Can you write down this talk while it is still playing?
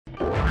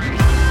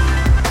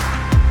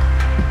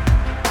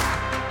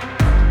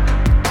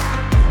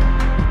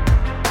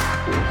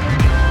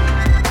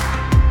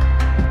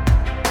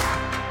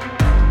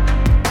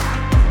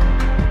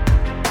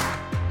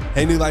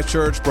Hey, New Life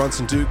Church,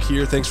 Bronson Duke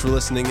here. Thanks for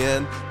listening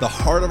in. The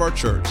heart of our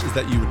church is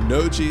that you would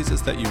know Jesus,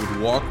 that you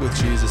would walk with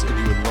Jesus, and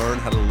you would learn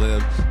how to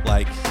live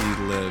like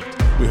he lived.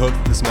 We hope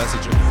that this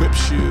message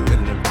equips you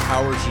and it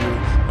empowers you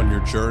on your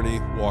journey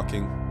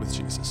walking with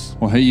Jesus.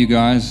 Well, hey, you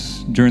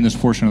guys, during this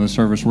portion of the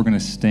service, we're going to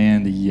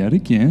stand yet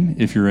again,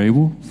 if you're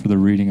able, for the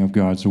reading of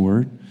God's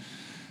Word.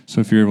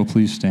 So if you're able,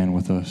 please stand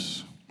with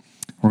us.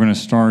 We're going to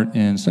start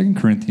in 2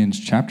 Corinthians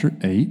chapter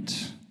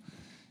 8,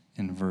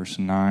 in verse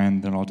 9.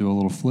 Then I'll do a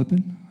little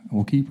flipping.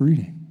 We'll keep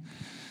reading.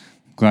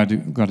 Glad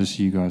to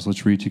see you guys.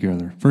 Let's read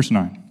together. Verse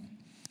 9.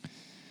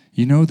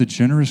 You know the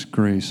generous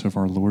grace of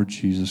our Lord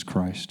Jesus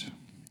Christ.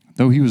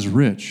 Though he was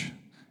rich,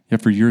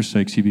 yet for your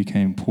sakes he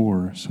became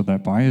poor, so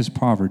that by his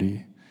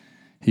poverty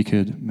he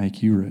could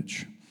make you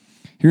rich.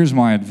 Here's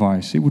my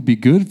advice. It would be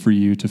good for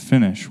you to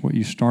finish what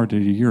you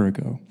started a year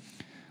ago.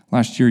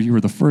 Last year you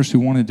were the first who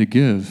wanted to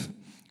give,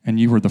 and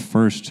you were the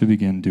first to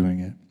begin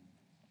doing it.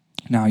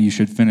 Now you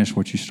should finish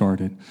what you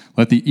started.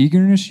 Let the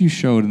eagerness you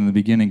showed in the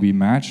beginning be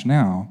matched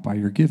now by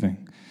your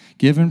giving.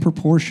 Give in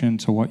proportion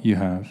to what you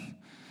have.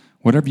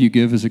 Whatever you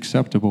give is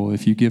acceptable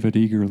if you give it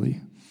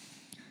eagerly.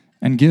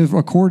 And give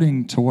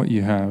according to what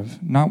you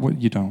have, not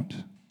what you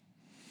don't.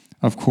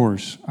 Of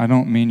course, I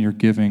don't mean your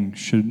giving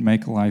should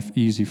make life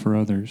easy for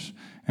others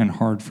and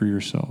hard for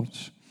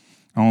yourselves.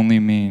 I only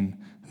mean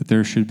that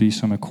there should be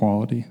some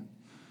equality.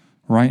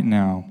 Right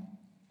now,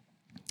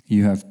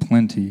 you have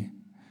plenty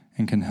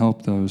and can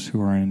help those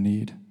who are in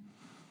need.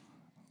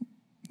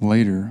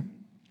 Later,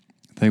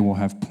 they will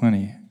have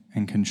plenty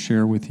and can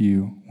share with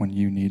you when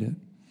you need it.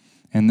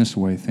 In this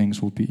way,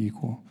 things will be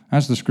equal.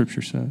 As the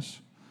scripture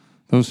says,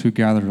 those who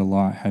gathered a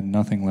lot had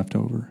nothing left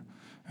over,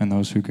 and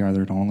those who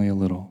gathered only a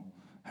little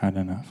had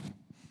enough.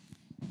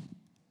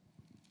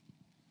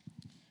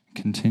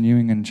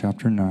 Continuing in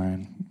chapter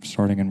 9,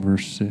 starting in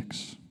verse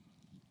 6.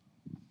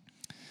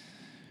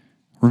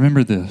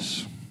 Remember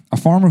this. A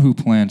farmer who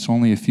plants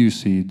only a few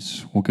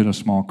seeds will get a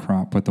small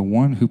crop, but the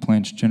one who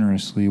plants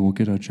generously will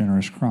get a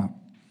generous crop.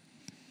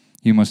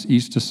 You must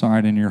each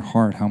decide in your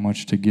heart how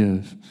much to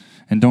give,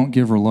 and don't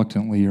give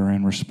reluctantly or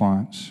in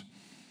response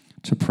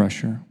to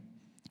pressure.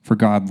 For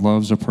God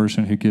loves a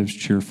person who gives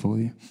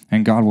cheerfully,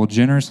 and God will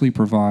generously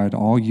provide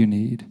all you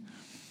need,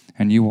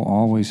 and you will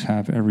always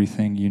have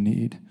everything you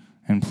need,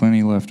 and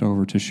plenty left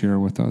over to share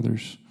with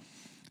others.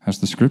 As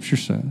the scripture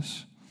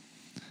says,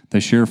 they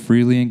share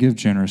freely and give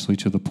generously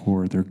to the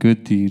poor. Their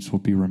good deeds will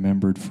be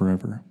remembered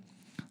forever.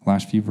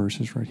 Last few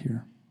verses right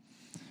here.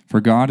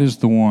 For God is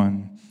the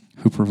one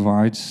who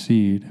provides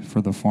seed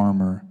for the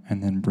farmer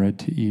and then bread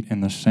to eat. In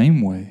the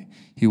same way,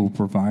 he will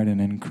provide and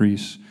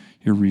increase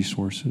your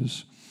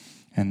resources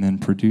and then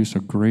produce a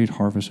great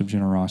harvest of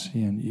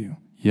generosity in you.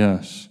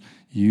 Yes,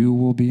 you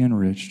will be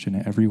enriched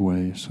in every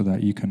way so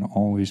that you can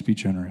always be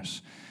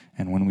generous.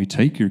 And when we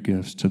take your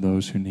gifts to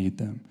those who need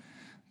them,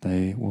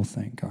 they will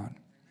thank God.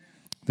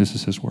 This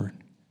is his word.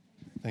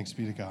 Thanks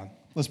be to God.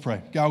 Let's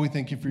pray. God, we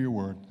thank you for your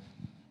word.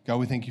 God,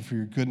 we thank you for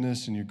your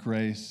goodness and your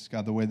grace.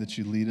 God, the way that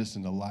you lead us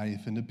into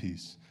life, into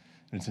peace.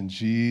 And it's in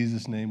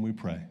Jesus' name we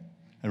pray.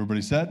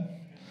 Everybody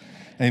said?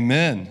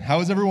 Amen. How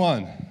is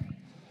everyone?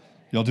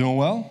 Y'all doing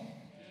well?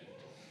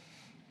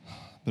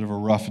 Bit of a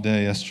rough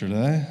day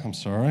yesterday. I'm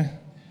sorry.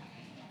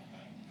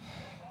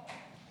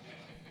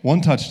 One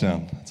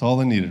touchdown. That's all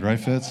they needed, right,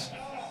 Fitz?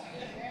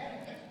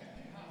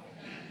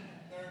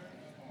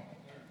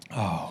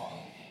 Oh.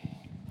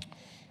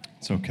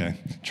 It's okay.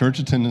 Church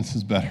attendance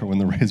is better when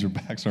the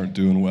Razorbacks aren't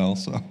doing well,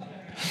 so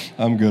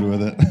I'm good with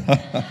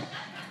it.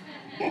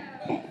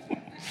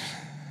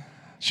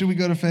 Should we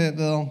go to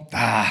Fayetteville?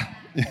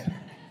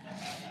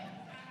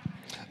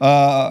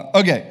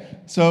 Okay,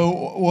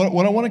 so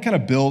what I want to kind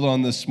of build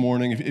on this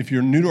morning, if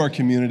you're new to our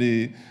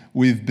community,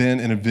 we've been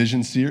in a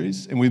vision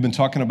series, and we've been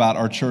talking about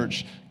our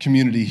church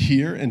community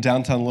here in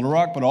downtown Little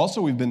Rock, but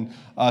also we've been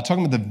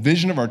talking about the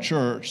vision of our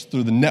church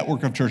through the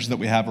network of churches that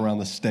we have around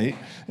the state.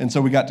 And so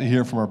we got to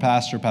hear from our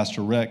pastor,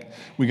 Pastor Rick.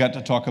 We got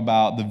to talk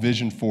about the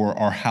vision for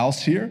our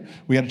house here.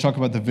 We got to talk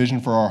about the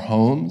vision for our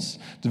homes,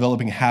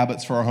 developing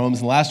habits for our homes.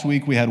 And last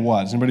week we had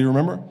what? Does anybody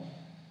remember?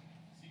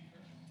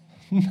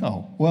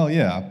 No. Well,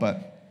 yeah,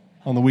 but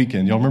on the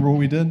weekend. Y'all remember what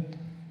we did?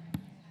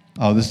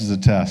 Oh, this is a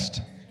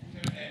test.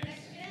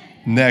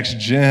 Next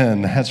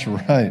gen, that's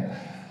right.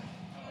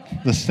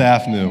 The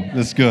staff knew.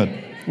 That's good.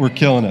 We're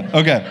killing it.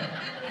 Okay.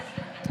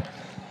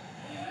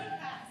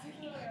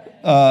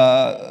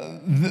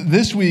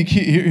 This week,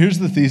 here's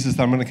the thesis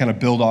that I'm going to kind of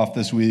build off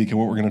this week, and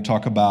what we're going to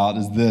talk about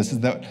is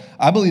that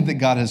I believe that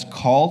God has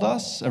called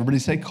us, everybody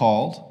say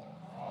called,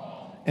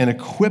 and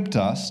equipped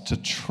us to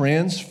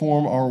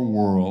transform our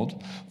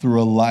world through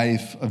a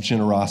life of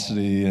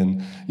generosity.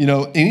 And, you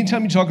know,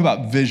 anytime you talk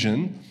about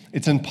vision,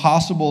 it's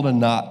impossible to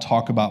not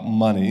talk about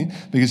money,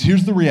 because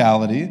here's the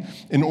reality.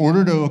 In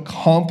order to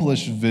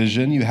accomplish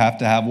vision, you have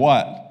to have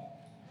what?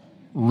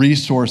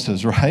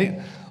 Resources,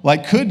 right?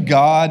 Like, could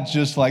God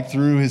just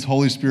through his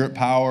Holy Spirit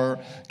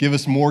power give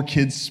us more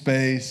kids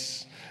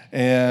space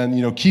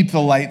and, keep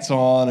the lights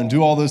on and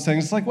do all those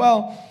things? It's like,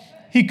 well,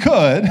 he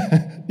could,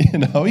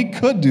 he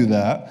could do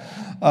that.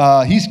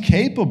 He's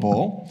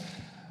capable,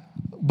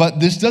 but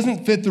this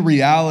doesn't fit the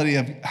reality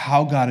of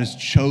how God has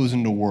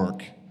chosen to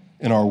work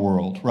in our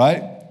world,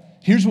 right?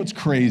 Here's what's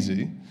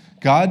crazy.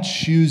 God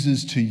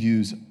chooses to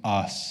use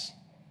us.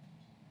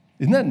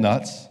 Isn't that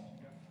nuts?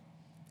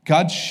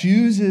 God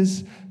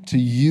chooses to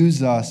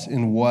use us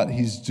in what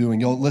he's doing.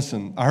 Yo,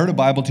 listen, I heard a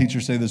Bible teacher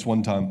say this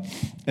one time,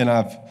 and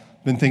I've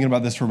been thinking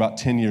about this for about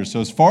 10 years.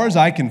 So as far as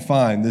I can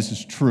find, this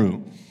is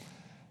true.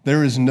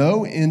 There is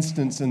no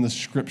instance in the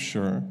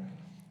scripture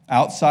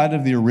outside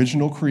of the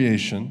original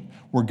creation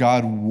where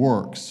God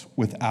works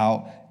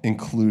without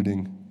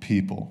including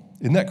people.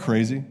 Isn't that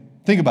crazy?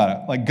 Think about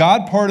it. Like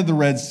God parted the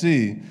Red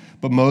Sea,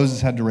 but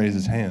Moses had to raise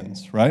his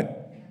hands, right?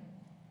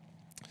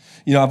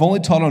 You know, I've only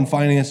taught on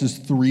finances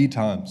 3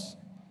 times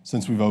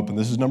since we've opened.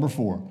 This is number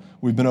 4.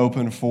 We've been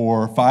open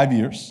for 5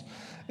 years,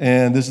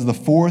 and this is the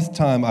 4th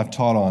time I've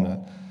taught on it.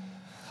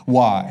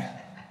 Why?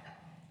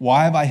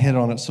 Why have I hit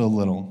on it so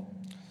little?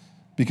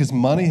 Because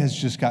money has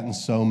just gotten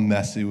so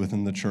messy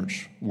within the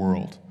church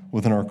world,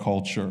 within our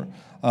culture.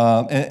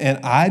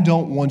 And I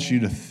don't want you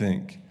to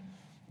think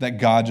that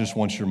God just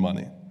wants your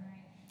money.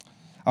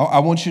 I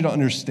want you to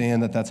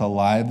understand that that's a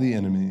lie of the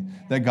enemy,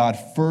 that God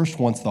first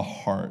wants the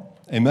heart.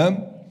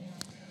 Amen?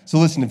 So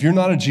listen, if you're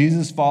not a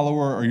Jesus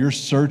follower or you're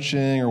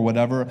searching or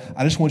whatever,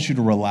 I just want you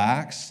to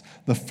relax.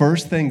 The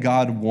first thing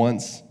God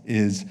wants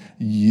is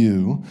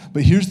you.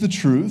 But here's the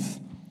truth,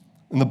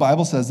 and the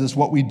Bible says this: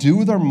 what we do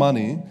with our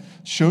money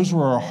shows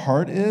where our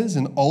heart is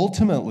and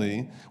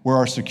ultimately where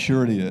our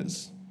security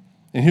is.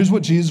 And here's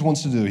what Jesus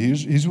wants to do.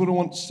 Here's what he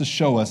wants to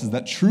show us, is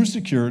that true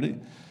security,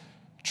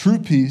 true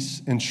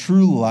peace, and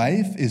true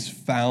life is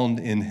found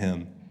in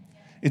him.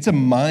 It's a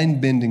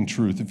mind-bending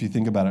truth if you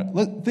think about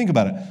it. Think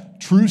about it.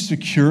 True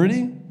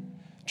security,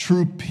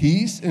 true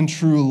peace, and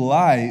true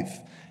life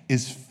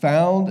is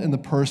found in the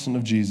person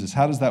of Jesus.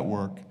 How does that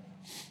work?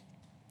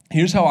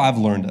 Here's how I've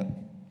learned it.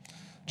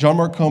 John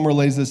Mark Comer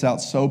lays this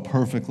out so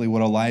perfectly,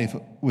 what a life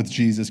with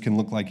Jesus can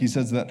look like. He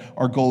says that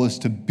our goal is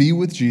to be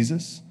with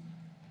Jesus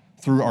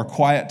through our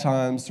quiet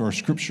times, through our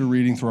scripture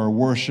reading, through our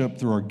worship,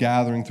 through our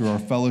gathering, through our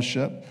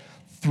fellowship.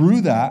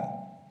 Through that,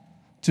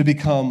 to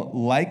become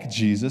like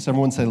Jesus.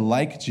 Everyone say,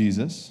 like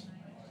Jesus.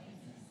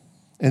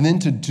 And then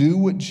to do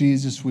what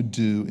Jesus would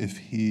do if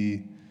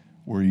he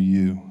were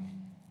you.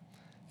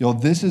 Yo,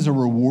 this is a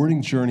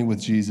rewarding journey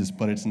with Jesus,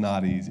 but it's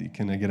not easy.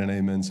 Can I get an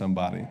amen,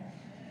 somebody?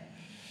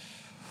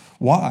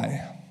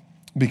 Why?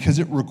 Because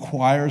it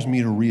requires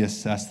me to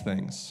reassess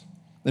things.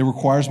 It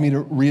requires me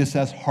to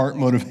reassess heart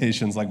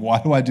motivations. Like,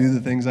 why do I do the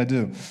things I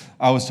do?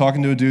 I was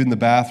talking to a dude in the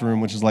bathroom,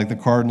 which is like the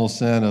cardinal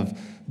sin of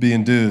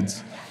being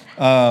dudes.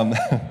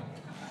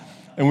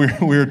 And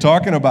we were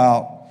talking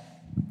about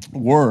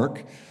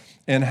work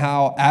and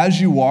how as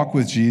you walk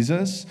with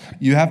Jesus,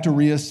 you have to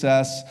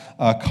reassess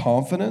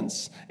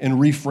confidence and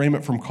reframe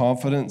it from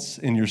confidence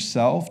in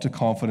yourself to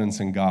confidence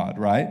in God,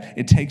 right?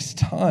 It takes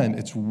time.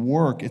 It's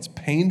work. It's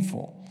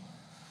painful.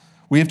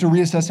 We have to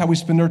reassess how we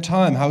spend our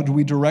time. How do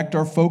we direct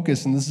our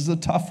focus? And this is a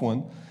tough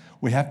one.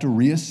 We have to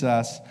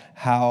reassess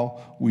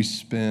how we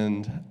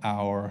spend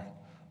our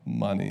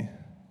money.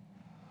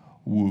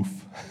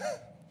 Woof.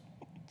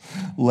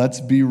 Let's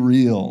be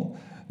real.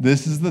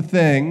 This is the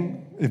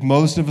thing, if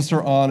most of us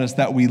are honest,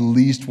 that we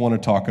least want to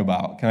talk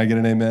about. Can I get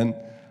an amen?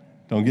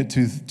 Don't get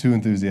too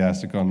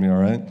enthusiastic on me, all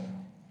right?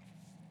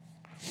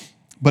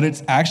 But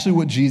it's actually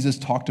what Jesus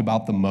talked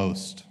about the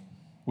most,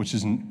 which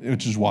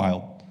is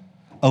wild.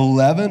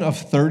 11 of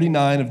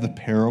 39 of the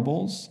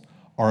parables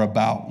are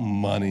about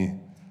money.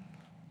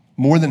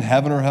 More than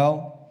heaven or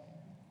hell,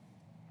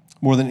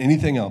 more than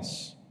anything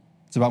else,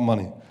 it's about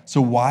money.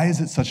 So why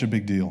is it such a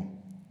big deal?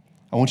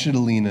 I want you to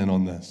lean in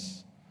on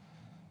this.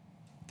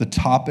 The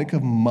topic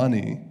of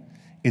money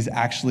is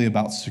actually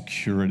about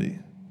security.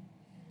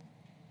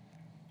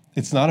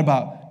 It's not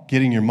about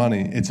getting your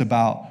money. It's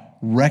about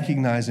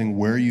recognizing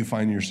where you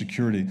find your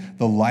security.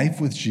 The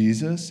life with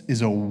Jesus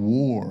is a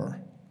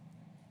war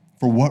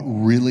for what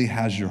really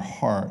has your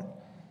heart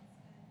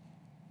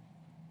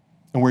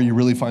and where you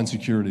really find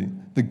security.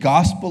 The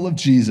gospel of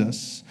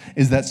Jesus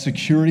is that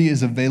security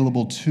is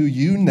available to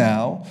you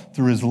now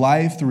through his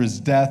life, through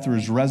his death, through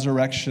his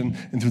resurrection,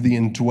 and through the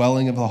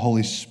indwelling of the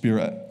Holy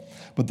Spirit.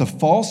 But the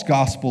false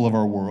gospel of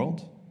our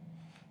world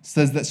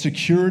says that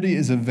security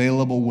is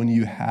available when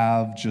you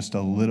have just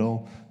a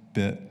little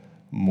bit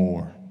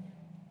more.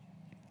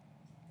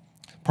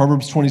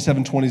 Proverbs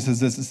 27:20 says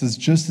this. It says,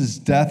 just as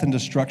death and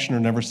destruction are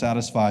never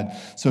satisfied,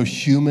 so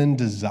human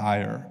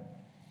desire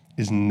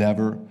is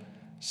never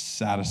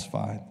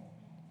satisfied.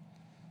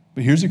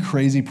 But here's a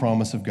crazy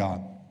promise of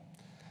God,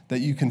 that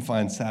you can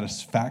find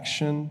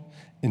satisfaction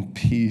and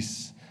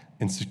peace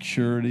and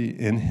security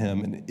in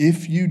him. And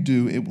if you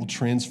do, it will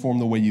transform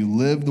the way you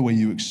live, the way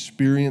you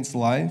experience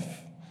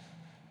life,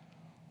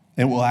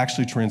 and it will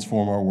actually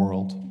transform our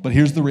world. But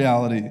here's the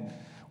reality.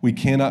 We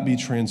cannot be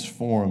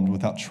transformed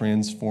without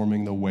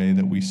transforming the way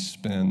that we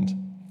spend.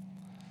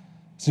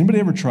 Has anybody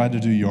ever tried to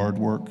do yard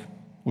work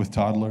with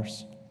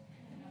toddlers?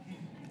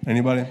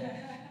 Anybody?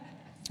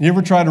 You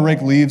ever try to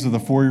rake leaves with a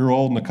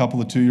 4-year-old and a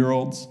couple of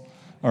 2-year-olds?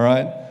 All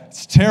right?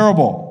 It's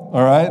terrible,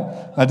 all right?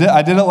 I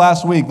did it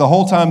last week. The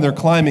whole time they're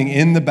climbing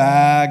in the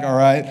bag, all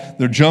right?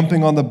 They're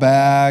jumping on the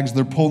bags.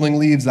 They're pulling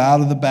leaves out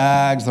of the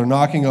bags. They're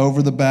knocking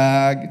over the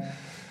bag.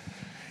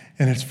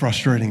 And it's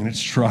frustrating and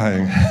it's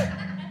trying.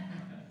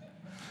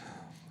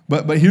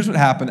 But here's what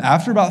happened.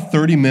 After about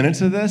 30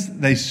 minutes of this,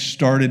 they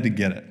started to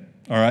get it,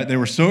 all right? They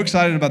were so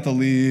excited about the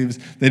leaves.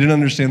 They didn't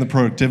understand the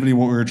productivity of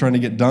what we were trying to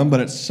get done. But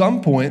at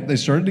some point, they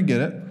started to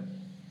get it.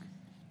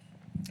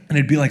 And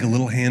it'd be like a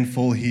little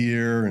handful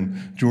here,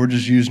 and George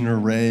is using her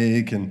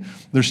rake, and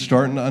they're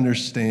starting to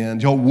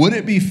understand. Y'all, would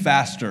it be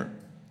faster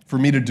for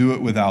me to do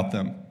it without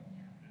them?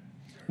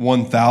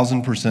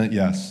 1,000%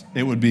 yes.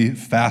 It would be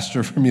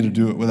faster for me to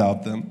do it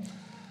without them.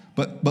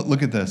 But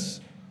look at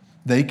this.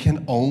 They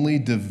can only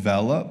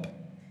develop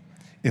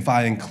if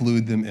I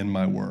include them in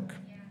my work.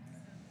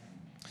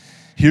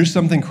 Here's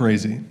something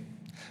crazy.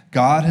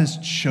 God has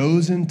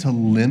chosen to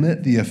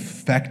limit the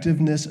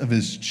effectiveness of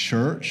his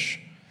church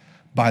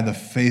by the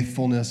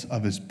faithfulness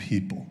of his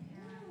people.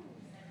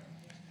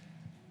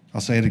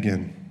 I'll say it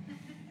again.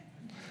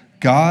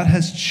 God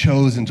has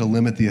chosen to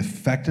limit the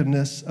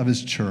effectiveness of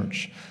his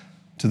church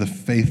to the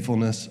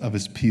faithfulness of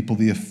his people.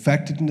 The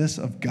effectiveness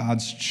of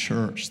God's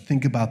church,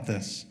 think about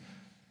this,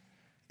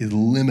 is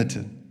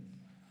limited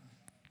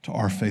to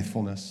our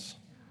faithfulness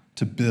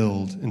to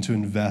build and to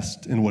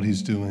invest in what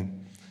he's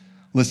doing.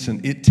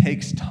 Listen, it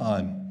takes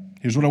time.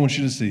 Here's what I want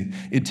you to see.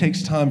 It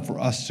takes time for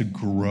us to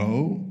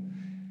grow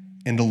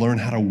and to learn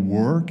how to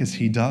work as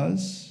he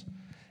does,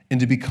 and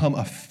to become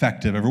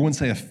effective. Everyone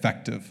say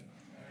effective.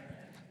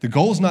 The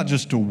goal is not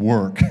just to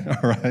work,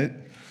 all right?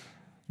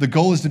 The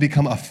goal is to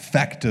become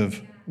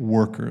effective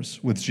workers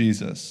with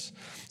Jesus.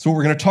 So what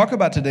we're going to talk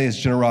about today is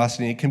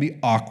generosity. It can be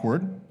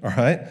awkward, all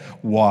right?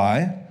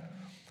 Why?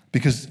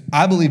 Because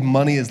I believe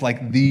money is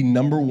like the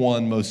number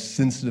one most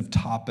sensitive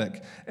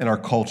topic in our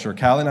culture.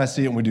 Callie and I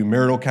see it when we do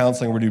marital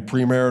counseling, we do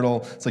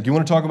premarital. It's like, you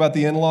want to talk about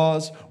the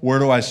in-laws? Where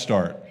do I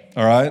start,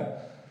 all right?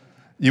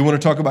 You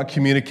want to talk about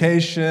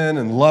communication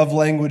and love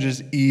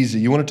languages? Easy.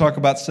 You want to talk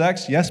about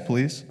sex? Yes,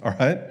 please. All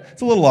right.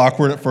 It's a little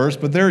awkward at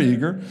first, but they're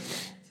eager.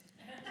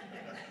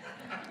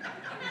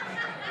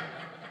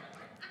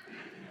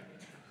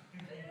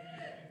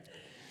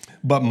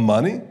 But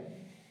money?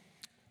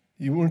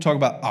 You want to talk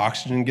about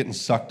oxygen getting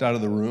sucked out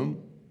of the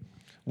room?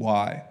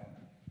 Why?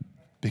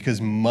 Because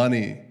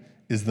money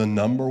is the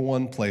number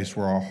one place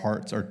where our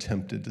hearts are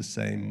tempted to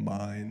say,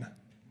 mine.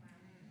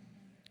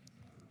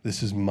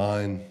 This is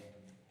mine.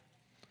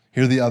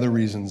 Here are the other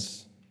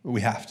reasons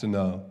we have to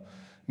know.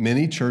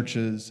 Many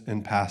churches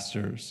and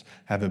pastors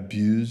have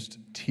abused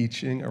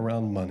teaching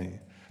around money.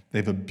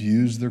 They've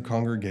abused their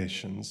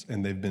congregations,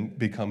 and they've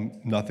become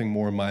nothing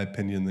more, in my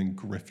opinion, than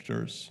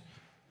grifters.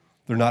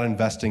 They're not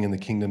investing in the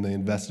kingdom. They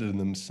invested in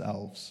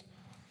themselves.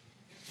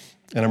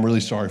 And I'm really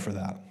sorry for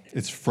that.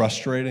 It's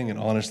frustrating, and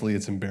honestly,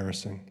 it's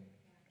embarrassing.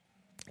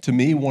 To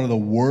me, one of the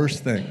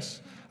worst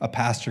things a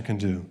pastor can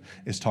do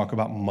is talk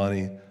about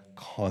money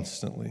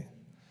constantly.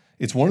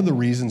 It's one of the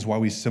reasons why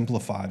we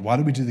simplified. Why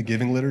do we do the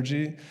giving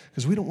liturgy?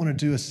 Because we don't want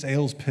to do a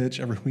sales pitch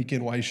every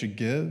weekend why you should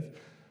give.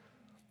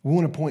 We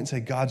want to point and say,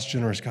 God's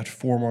generous. God,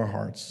 form our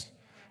hearts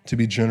to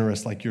be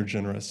generous like you're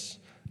generous.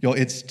 Yo,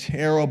 it's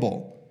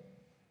terrible.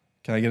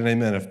 Can I get an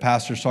amen? If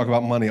pastors talk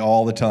about money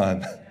all the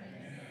time.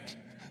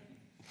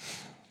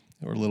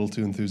 We're a little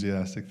too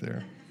enthusiastic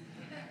there.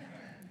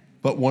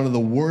 But one of the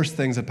worst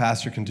things a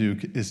pastor can do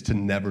is to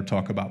never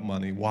talk about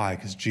money. Why?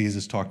 Because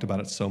Jesus talked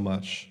about it so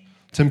much.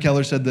 Tim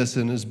Keller said this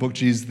in his book,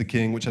 Jesus the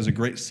King, which has a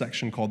great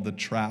section called The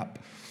Trap,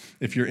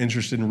 if you're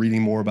interested in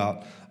reading more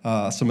about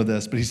some of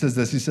this. But he says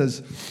this, he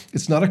says,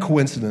 it's not a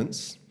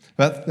coincidence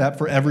that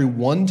for every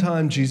one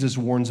time Jesus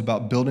warns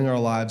about building our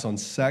lives on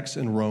sex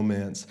and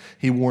romance,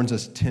 he warns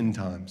us 10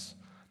 times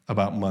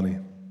about money.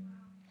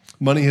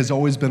 Money has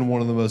always been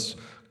one of the most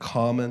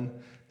common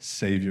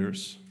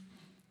saviors.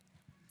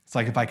 It's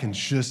like, if I can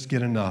just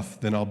get enough,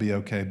 then I'll be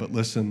okay. But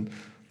listen,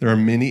 there are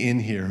many in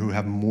here who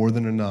have more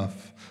than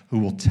enough, who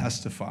will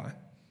testify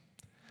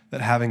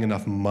that having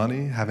enough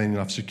money, having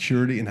enough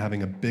security, and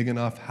having a big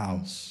enough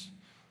house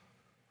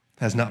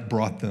has not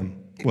brought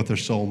them what their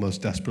soul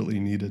most desperately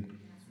needed.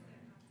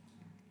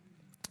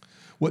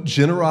 What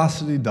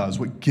generosity does,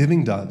 what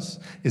giving does,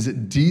 is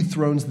it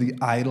dethrones the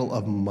idol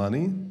of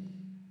money,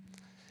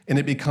 and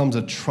it becomes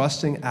a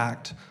trusting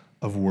act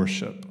of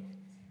worship.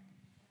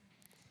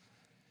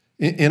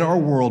 In our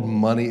world,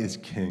 money is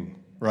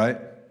king, right?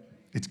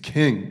 It's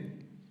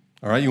king.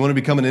 All right, you want to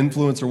become an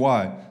influencer,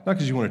 why? Not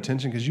because you want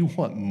attention, because you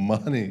want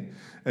money.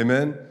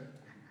 Amen?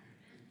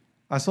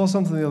 I saw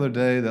something the other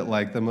day that,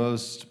 like, the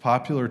most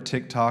popular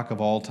TikTok of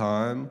all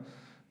time,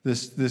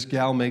 this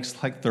gal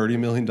makes like $30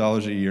 million a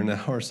year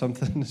now or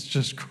something. It's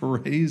just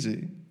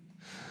crazy.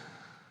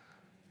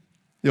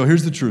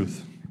 Here's the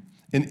truth.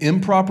 An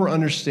improper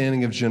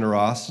understanding of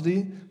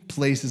generosity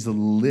places a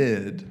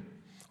lid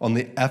on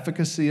the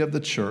efficacy of the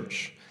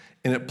church,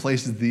 and it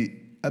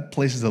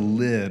places a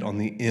lid on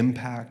the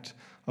impact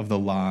of the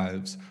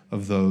lives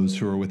of those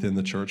who are within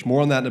the church.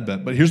 More on that in a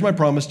bit. But here's my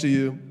promise to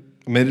you.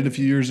 I made it a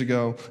few years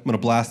ago. I'm going to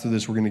blast through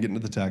this. We're going to get into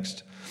the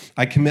text.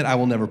 I commit I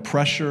will never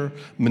pressure,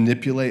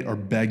 manipulate, or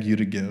beg you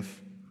to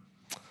give.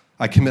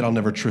 I commit I'll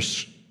never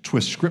twist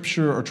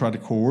Scripture or try to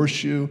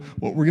coerce you.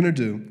 What we're going to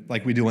do,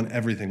 like we do on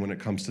everything when it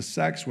comes to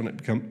sex, when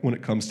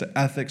it comes to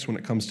ethics, when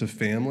it comes to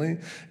family,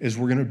 is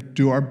we're going to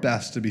do our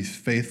best to be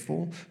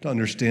faithful, to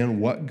understand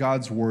what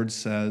God's word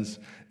says,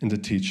 and to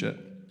teach it.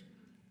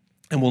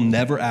 And we'll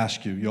never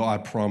ask you, I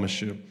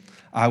promise you,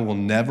 I will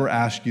never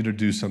ask you to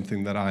do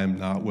something that I am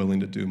not willing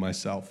to do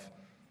myself.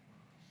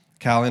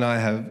 Callie and I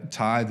have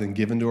tithed and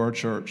given to our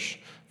church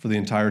for the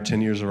entire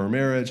 10 years of our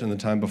marriage, and the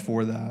time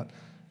before that,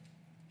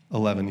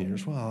 11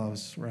 years. Well, I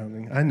was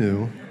rounding. I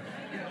knew.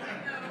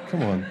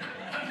 Come on.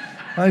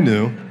 I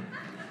knew.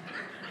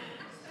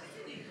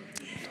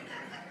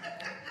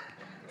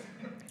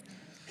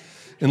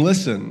 And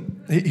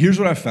listen, here's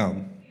what I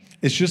found.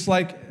 It's just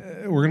like,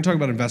 we're going to talk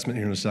about investment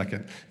here in a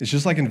second. It's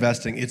just like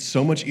investing. It's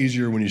so much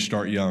easier when you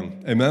start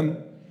young.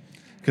 Amen?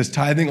 Because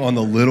tithing on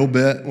the little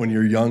bit when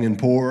you're young and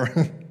poor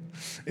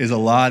is a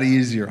lot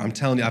easier. I'm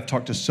telling you, I've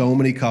talked to so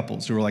many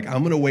couples who are like, I'm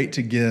going to wait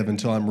to give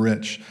until I'm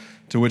rich,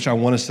 to which I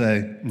want to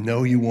say,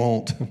 no, you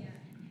won't.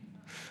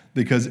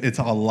 Because it's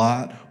a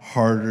lot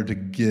harder to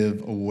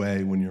give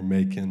away when you're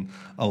making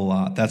a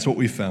lot. That's what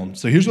we found.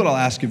 So here's what I'll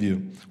ask of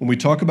you. When we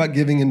talk about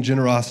giving and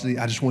generosity,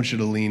 I just want you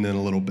to lean in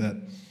a little bit.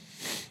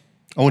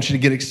 I want you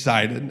to get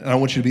excited, and I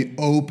want you to be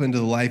open to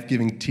the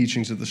life-giving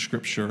teachings of the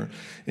Scripture,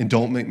 and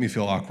don't make me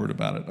feel awkward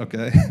about it,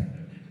 okay?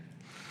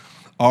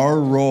 Our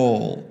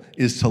role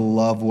is to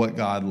love what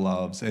God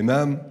loves,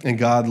 amen? And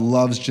God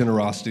loves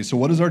generosity. So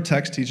what does our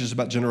text teach us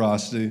about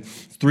generosity?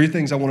 3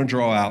 things I want to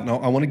draw out. Now,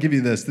 I want to give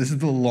you this. This is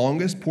the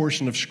longest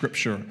portion of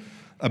Scripture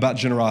about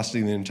generosity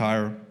in the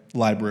entire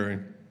library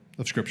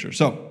of Scripture.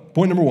 So,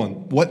 point number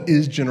 1, what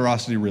is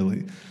generosity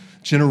really?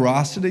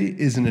 Generosity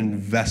is an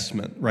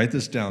investment. Write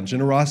this down.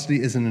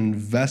 Generosity is an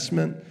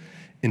investment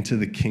into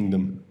the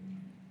kingdom.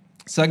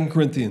 2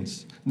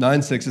 Corinthians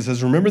 9:6, it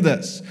says, remember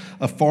this,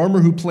 a farmer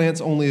who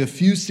plants only a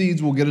few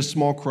seeds will get a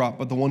small crop,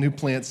 but the one who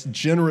plants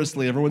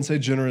generously, everyone say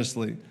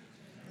generously,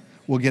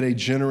 will get a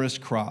generous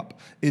crop.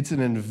 It's an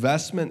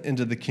investment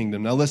into the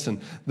kingdom. Now listen,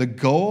 the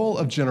goal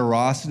of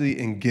generosity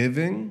and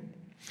giving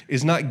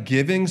is not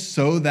giving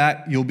so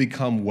that you'll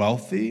become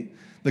wealthy.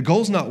 The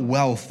goal is not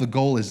wealth, the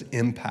goal is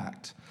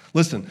impact.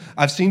 Listen,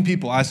 I've seen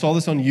people, I saw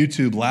this on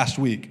YouTube last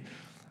week.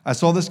 I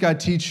saw this guy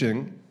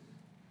teaching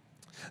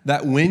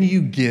that when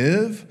you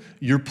give,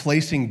 you're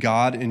placing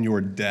God in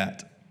your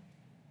debt,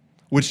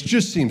 which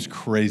just seems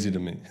crazy to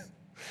me.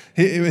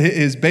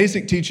 His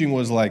basic teaching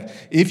was like,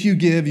 if you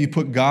give, you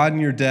put God in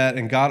your debt,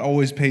 and God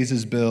always pays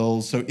his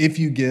bills, so if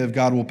you give,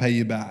 God will pay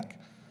you back.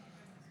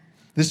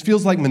 This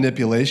feels like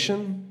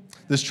manipulation.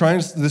 This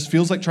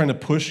feels like trying to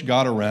push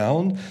God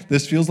around.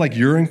 This feels like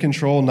you're in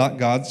control, not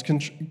God's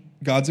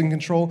in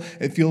control.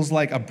 It feels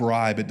like a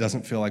bribe. It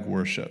doesn't feel like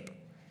worship.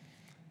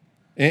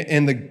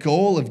 And the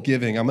goal of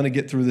giving, I'm going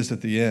to get through this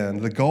at the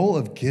end, the goal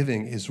of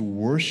giving is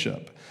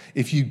worship.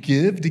 If you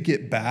give to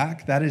get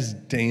back, that is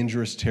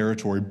dangerous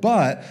territory.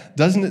 But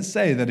doesn't it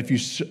say that if you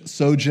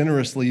sow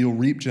generously, you'll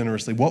reap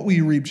generously? What will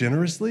you reap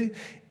generously?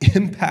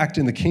 Impact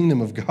in the kingdom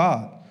of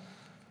God.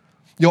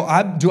 Do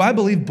I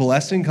believe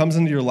blessing comes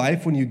into your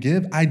life when you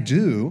give? I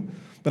do,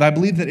 but I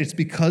believe that it's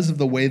because of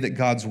the way that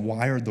God's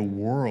wired the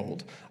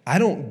world. I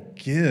don't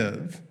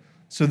give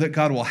so that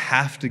God will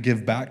have to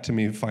give back to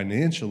me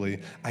financially.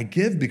 I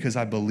give because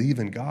I believe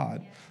in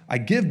God. I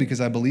give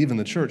because I believe in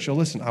the church. So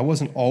listen, I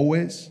wasn't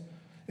always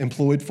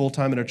employed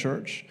full-time in a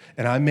church,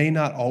 and I may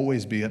not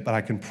always be it, but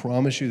I can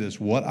promise you this.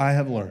 What I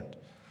have learned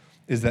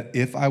is that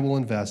if I will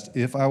invest,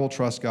 if I will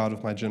trust God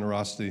with my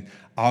generosity,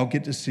 I'll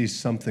get to see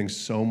something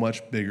so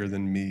much bigger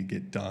than me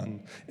get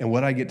done. And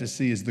what I get to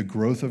see is the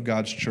growth of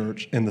God's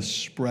church and the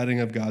spreading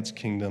of God's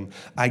kingdom.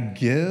 I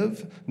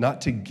give not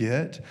to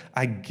get,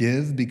 I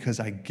give because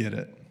I get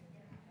it.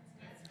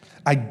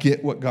 I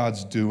get what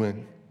God's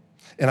doing,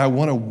 and I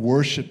want to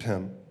worship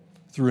him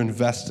through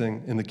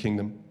investing in the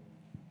kingdom.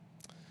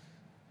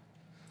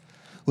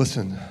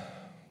 Listen,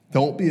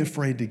 don't be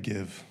afraid to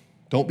give.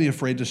 Don't be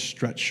afraid to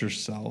stretch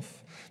yourself.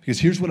 Because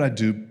here's what I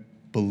do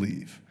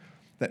believe,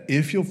 that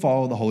if you'll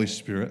follow the Holy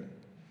Spirit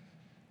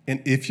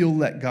and if you'll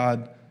let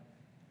God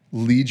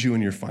lead you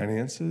in your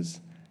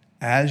finances,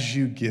 as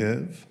you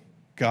give,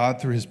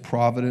 God, through his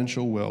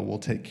providential will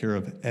take care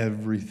of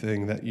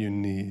everything that you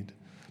need.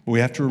 But we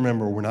have to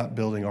remember, we're not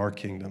building our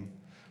kingdom.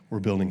 We're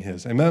building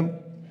his. Amen?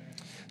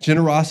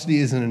 Generosity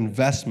is an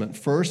investment,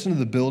 first into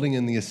the building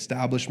and the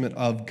establishment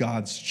of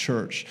God's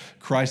church.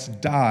 Christ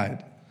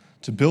died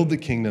to build the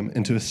kingdom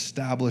and to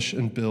establish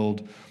and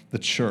build the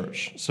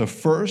church. So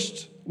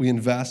first, we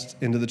invest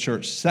into the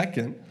church.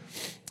 Second,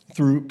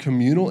 through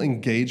communal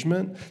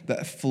engagement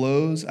that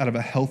flows out of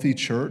a healthy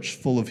church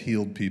full of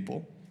healed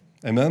people.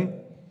 Amen?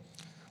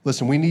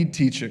 Listen, we need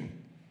teaching.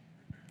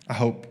 I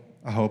hope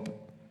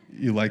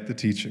you like the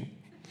teaching.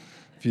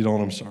 If you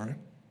don't, I'm sorry.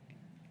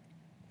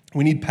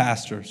 We need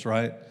pastors,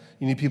 right?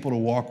 You need people to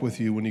walk with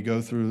you when you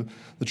go through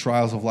the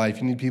trials of life.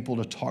 You need people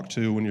to talk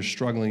to when you're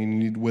struggling. You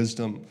need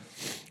wisdom.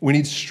 We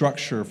need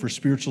structure for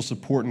spiritual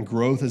support and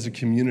growth as a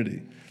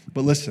community.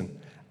 But listen,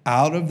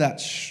 out of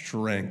that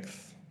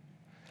strength,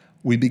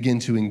 we begin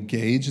to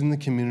engage in the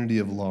community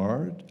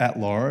at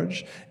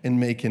large and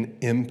make an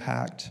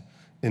impact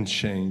and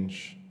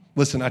change.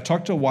 Listen, I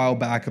talked a while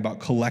back about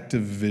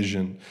collective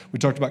vision. We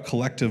talked about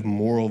collective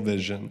moral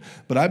vision,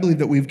 but I believe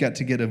that we've got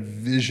to get a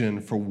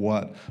vision for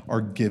what our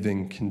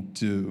giving can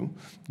do,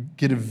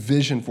 get a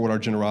vision for what our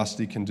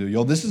generosity can do.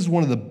 Y'all, this is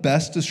one of the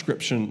best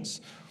descriptions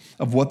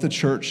of what the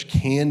church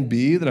can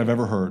be that I've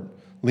ever heard.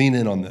 Lean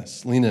in on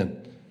this. Lean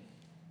in.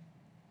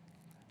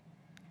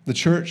 The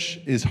church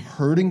is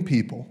hurting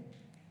people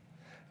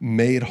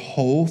made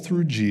whole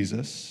through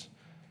Jesus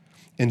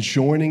and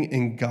joining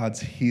in God's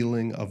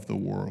healing of the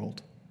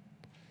world.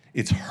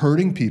 It's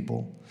hurting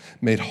people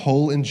made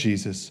whole in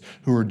Jesus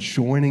who are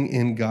joining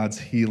in God's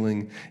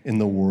healing in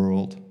the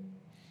world.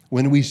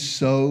 When we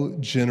sow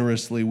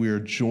generously, we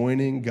are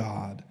joining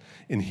God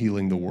in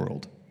healing the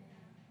world.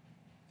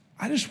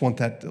 I just want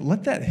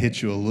let that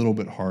hit you a little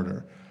bit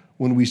harder.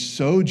 When we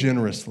sow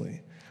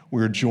generously,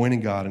 we are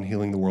joining God in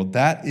healing the world.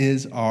 That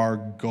is our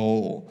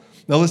goal.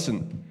 Now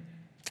listen,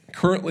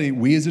 currently,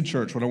 we as a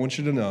church, what I want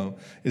you to know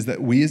is that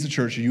we as a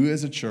church, you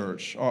as a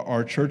church,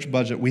 our church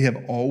budget, we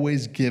have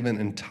always given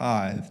and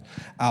tithed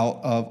out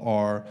of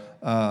our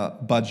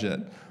budget.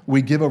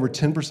 We give over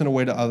 10%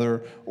 away to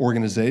other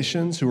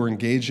organizations who are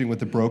engaging with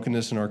the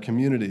brokenness in our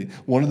community.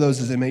 One of those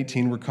is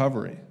M18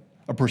 Recovery.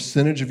 A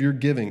percentage of your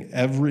giving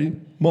every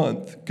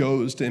month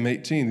goes to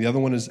M18. The other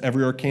one is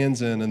Every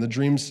Arkansan and the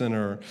Dream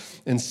Center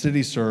and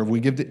City Serve.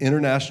 We give to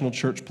international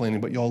church planning,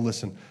 but y'all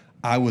listen,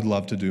 I would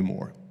love to do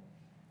more.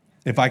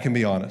 If I can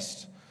be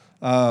honest.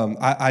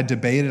 I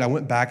debated, I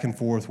went back and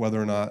forth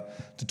whether or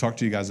not to talk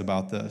to you guys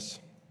about this,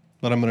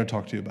 but I'm going to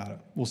talk to you about it.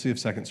 We'll see if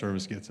second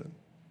service gets it.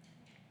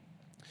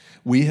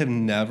 We have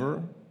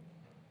never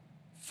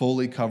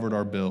fully covered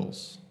our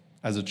bills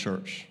as a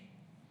church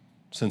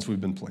since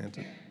we've been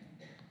planted.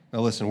 Now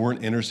listen, we're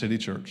an inner city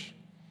church.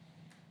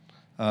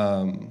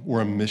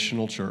 We're a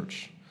missional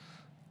church.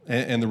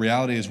 And the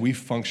reality is we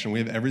function, we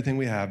have everything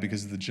we have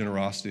because of the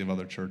generosity of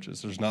other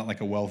churches. There's not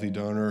like a wealthy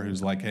donor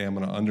who's like, hey, I'm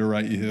going to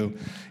underwrite you.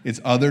 It's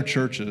other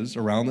churches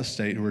around the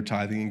state who are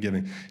tithing and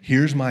giving.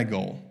 Here's my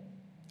goal,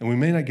 and we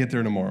may not get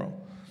there tomorrow,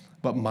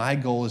 but my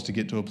goal is to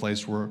get to a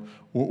place where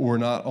we're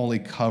not only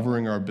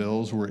covering our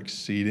bills, we're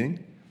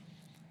exceeding.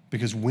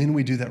 Because when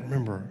we do that,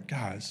 remember,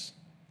 guys,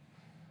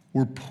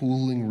 we're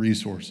pooling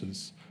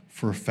resources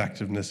for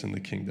effectiveness in the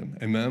kingdom.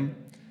 Amen?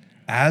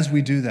 As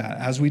we do that,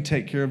 as we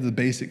take care of the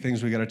basic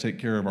things we got to take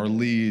care of, our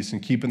lease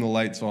and keeping the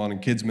lights on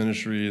and kids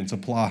ministry and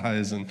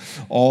supplies and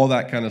all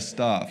that kind of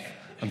stuff,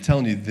 I'm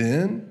telling you,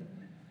 then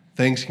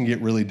things can get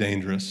really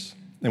dangerous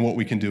in what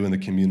we can do in the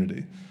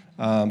community.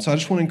 So I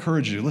just want to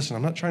encourage you. Listen,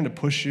 I'm not trying to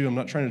push you. I'm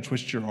not trying to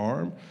twist your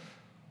arm.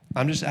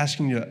 I'm just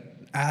asking you to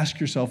ask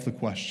yourself the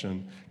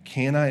question,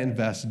 can I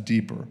invest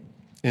deeper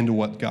into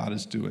what God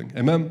is doing?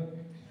 Amen?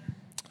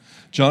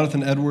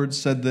 Jonathan Edwards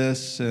said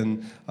this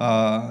in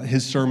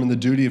his sermon, The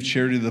Duty of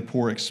Charity to the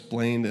Poor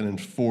Explained and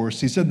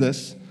Enforced. He said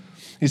this.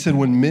 He said,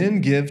 when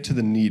men give to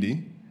the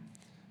needy,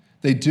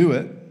 they do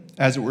it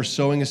as it were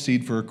sowing a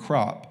seed for a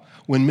crop.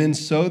 When men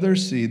sow their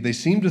seed, they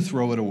seem to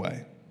throw it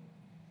away.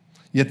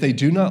 Yet they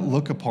do not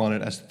look upon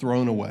it as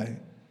thrown away,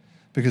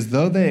 because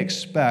though they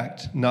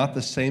expect not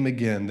the same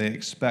again, they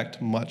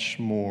expect much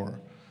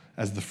more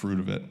as the fruit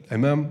of it.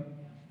 Amen?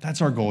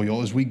 That's our goal,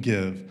 y'all, as we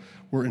give.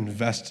 We're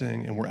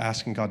investing and we're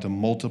asking God to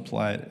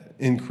multiply it,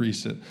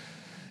 increase it,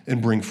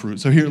 and bring fruit.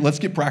 So here, let's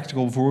get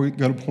practical before we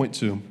go to point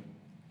 2.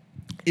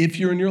 If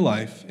you're in your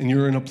life and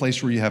you're in a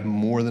place where you have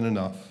more than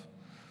enough,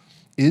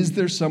 is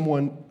there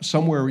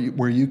somewhere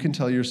where you can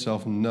tell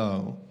yourself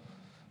no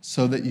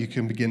so that you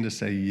can begin to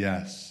say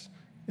yes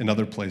in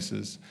other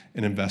places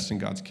and invest in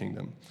God's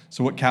kingdom?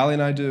 So what Callie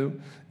and I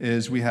do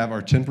is we have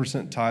our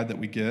 10% tithe that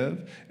we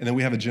give, and then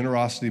we have a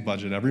generosity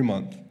budget every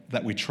month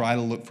that we try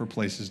to look for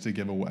places to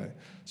give away.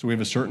 So we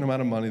have a certain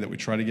amount of money that we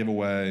try to give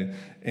away,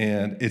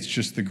 and it's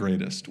just the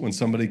greatest when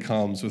somebody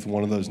comes with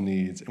one of those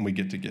needs and we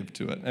get to give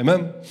to it.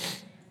 Amen?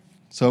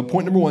 So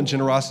point number 1,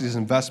 generosity is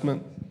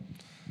investment.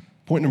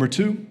 Point number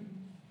 2,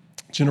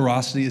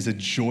 generosity is a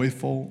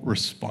joyful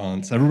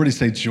response. Everybody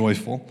say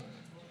joyful.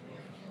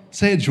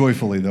 Say it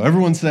joyfully, though.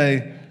 Everyone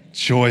say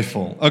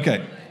joyful.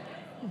 Okay,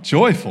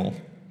 joyful.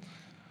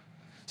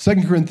 2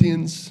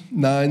 Corinthians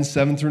 9,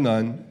 7 through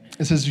 9.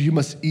 It says, you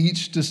must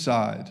each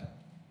decide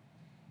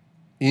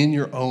in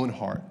your own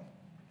heart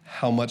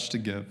how much to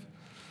give.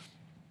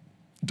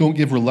 Don't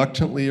give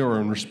reluctantly or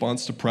in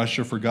response to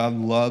pressure, for God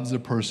loves a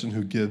person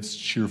who gives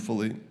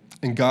cheerfully,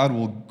 and God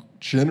will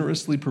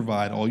generously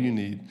provide all you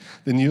need.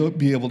 Then you'll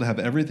be able to have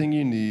everything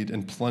you need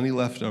and plenty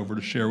left over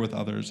to share with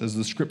others. As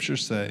the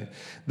scriptures say,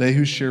 they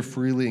who share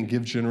freely and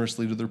give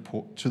generously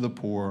to the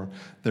poor,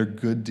 their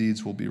good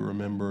deeds will be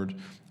remembered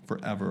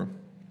forever.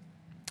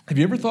 Have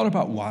you ever thought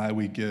about why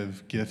we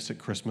give gifts at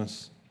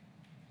Christmas?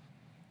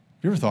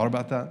 Have you ever thought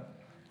about that?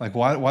 Like,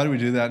 why do we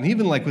do that? And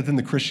even like within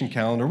the Christian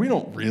calendar, we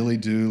don't really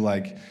do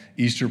like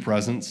Easter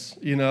presents.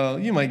 You know,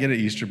 you might get an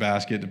Easter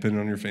basket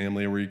depending on your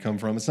family or where you come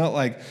from. It's not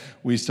like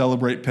we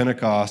celebrate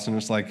Pentecost and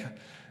it's like,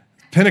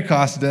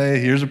 Pentecost Day,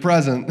 here's a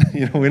present.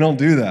 You know, we don't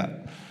do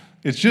that.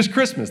 It's just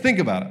Christmas. Think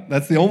about it.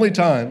 That's the only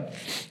time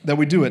that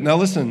we do it. Now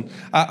listen,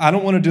 I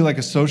don't want to do like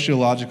a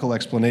sociological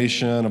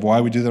explanation of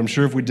why we do that. I'm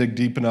sure if we dig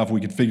deep enough, we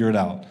could figure it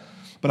out.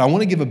 But I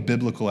want to give a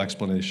biblical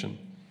explanation.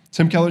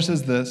 Tim Keller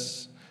says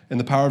this in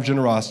The Power of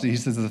Generosity. He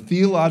says the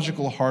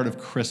theological heart of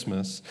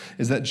Christmas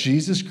is that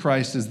Jesus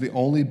Christ is the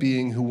only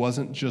being who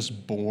wasn't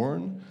just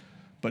born,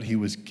 but he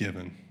was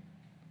given.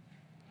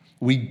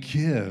 We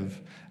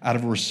give out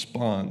of a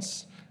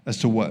response as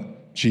to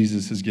what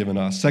Jesus has given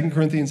us. 2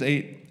 Corinthians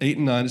 8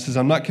 and 9, it says,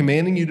 I'm not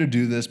commanding you to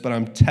do this, but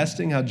I'm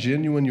testing how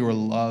genuine your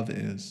love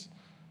is.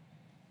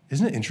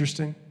 Isn't it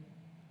interesting?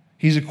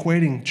 He's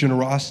equating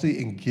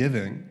generosity and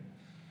giving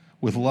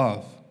with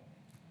love.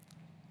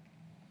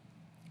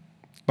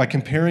 By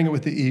comparing it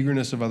with the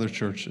eagerness of other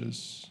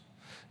churches.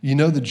 You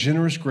know the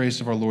generous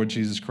grace of our Lord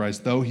Jesus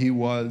Christ, though he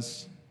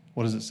was,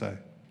 what does it say?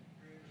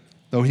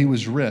 Though he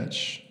was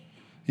rich,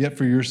 yet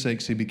for your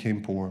sakes he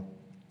became poor,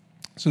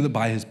 so that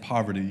by his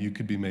poverty you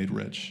could be made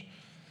rich.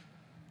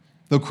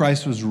 Though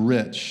Christ was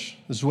rich,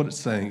 this is what it's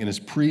saying, in his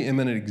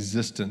preeminent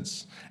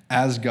existence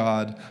as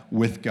God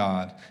with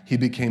God, he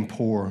became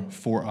poor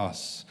for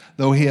us.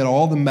 Though he had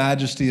all the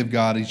majesty of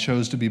God, he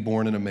chose to be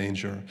born in a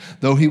manger.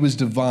 Though he was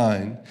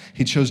divine,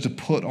 he chose to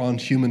put on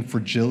human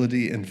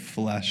fragility and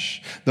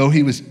flesh. Though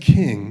he was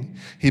king,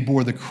 he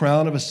bore the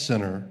crown of a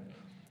sinner,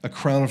 a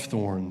crown of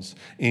thorns,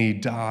 and he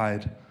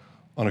died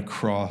on a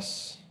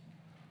cross.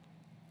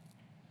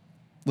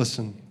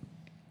 Listen,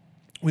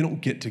 we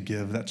don't get to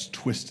give. That's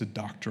twisted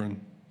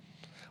doctrine.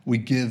 We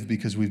give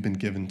because we've been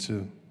given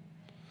to.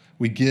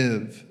 We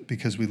give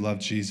because we love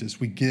Jesus.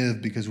 We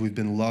give because we've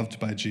been loved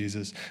by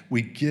Jesus.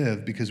 We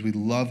give because we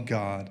love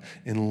God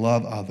and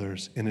love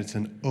others, and it's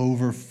an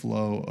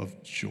overflow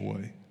of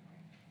joy.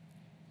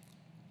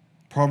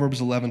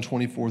 Proverbs 11,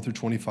 24 through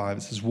 25,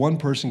 it says, one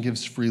person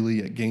gives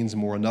freely, yet gains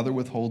more. Another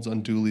withholds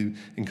unduly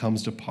and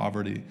comes to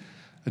poverty.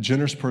 A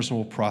generous person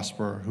will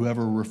prosper.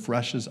 Whoever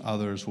refreshes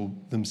others will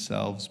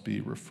themselves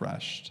be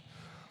refreshed.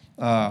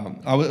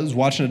 I was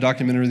watching a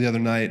documentary the other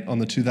night on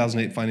the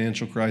 2008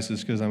 financial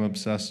crisis because I'm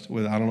obsessed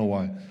with it. I don't know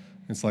why.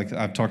 It's like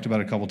I've talked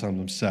about it a couple times.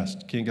 I'm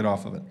obsessed. Can't get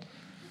off of it.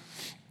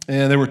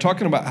 And they were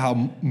talking about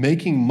how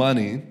making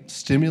money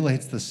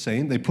stimulates the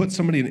same. They put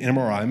somebody in an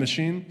MRI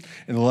machine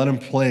and they let them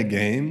play a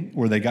game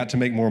where they got to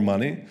make more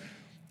money.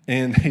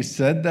 And they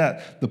said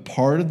that the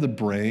part of the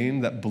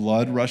brain that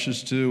blood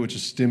rushes to, which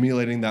is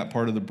stimulating that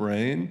part of the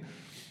brain,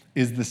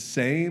 is the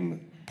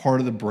same part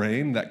of the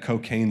brain that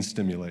cocaine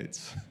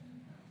stimulates.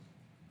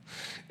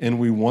 And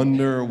we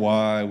wonder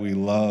why we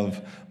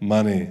love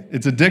money.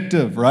 It's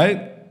addictive,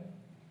 right?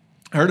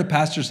 I heard a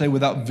pastor say,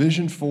 without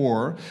vision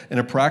for and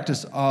a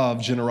practice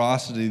of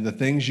generosity, the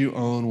things you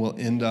own will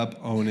end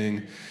up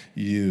owning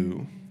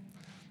you.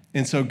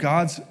 And so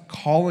God's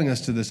calling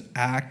us to this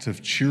act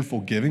of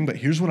cheerful giving, but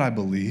here's what I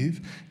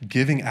believe.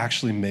 Giving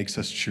actually makes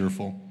us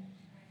cheerful.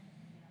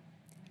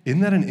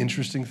 Isn't that an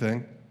interesting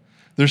thing?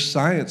 There's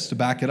science to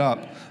back it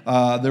up.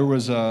 There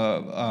was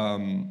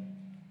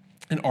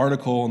an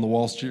article in the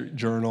Wall Street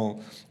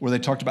Journal where they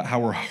talked about how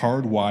we're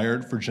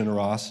hardwired for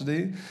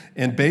generosity.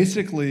 And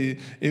basically,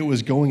 it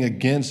was going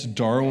against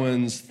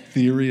Darwin's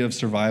theory of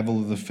survival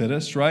of the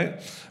fittest,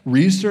 right?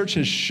 Research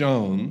has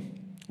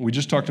shown, we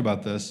just talked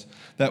about this,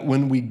 that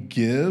when we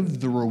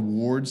give, the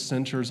reward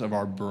centers of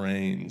our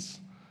brains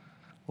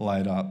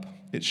light up.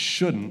 It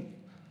shouldn't,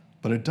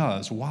 but it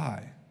does.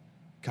 Why?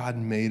 God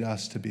made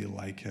us to be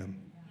like him.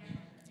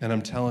 And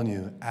I'm telling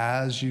you,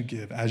 as you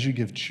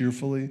give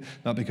cheerfully,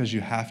 not because you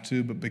have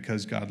to, but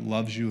because God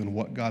loves you and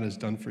what God has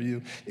done for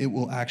you, it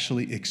will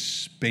actually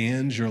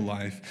expand your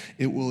life.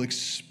 It will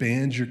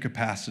expand your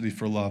capacity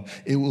for love.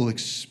 It will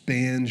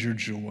expand your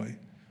joy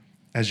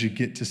as you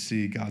get to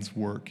see God's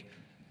work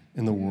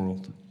in the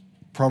world.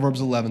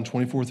 Proverbs 11,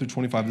 24 through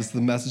 25, this is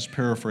the Message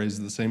paraphrase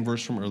of the same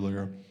verse from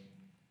earlier.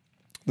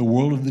 The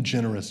world of the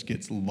generous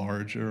gets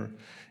larger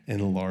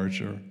and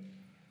larger,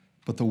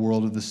 but the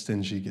world of the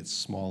stingy gets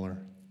smaller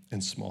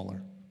and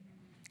smaller.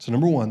 So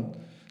number one,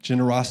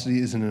 generosity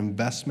is an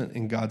investment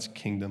in God's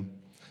kingdom.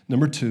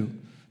 Number two,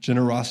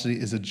 generosity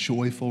is a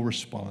joyful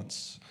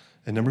response.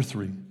 And number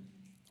three,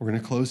 we're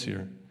going to close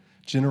here.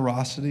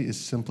 Generosity is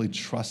simply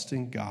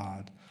trusting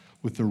God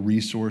with the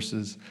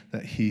resources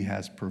that he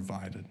has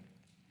provided.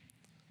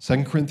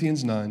 2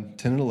 Corinthians 9,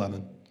 10 and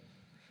 11.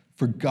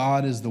 For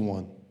God is the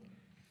one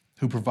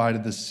who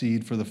provided the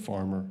seed for the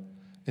farmer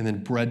and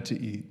then bread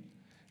to eat.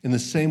 In the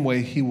same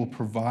way, he will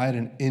provide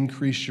and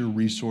increase your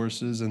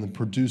resources and then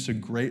produce a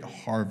great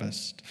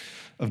harvest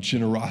of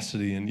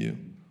generosity in you.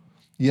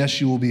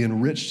 Yes, you will be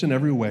enriched in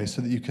every way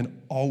so that you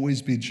can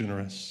always be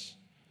generous.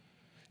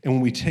 And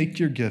when we take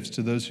your gifts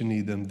to those who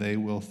need them, they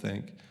will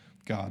thank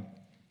God.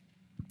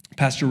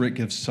 Pastor Rick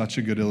gives such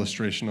a good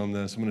illustration on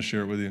this. I'm going to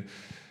share it with you.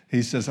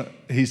 He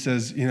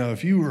says, you know,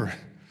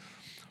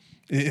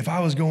 if I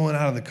was going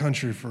out of the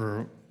country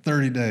for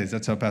 30 days.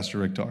 That's how Pastor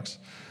Rick talks.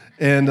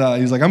 And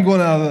he's like, I'm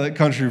going out of the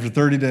country for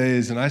 30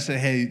 days. And I say,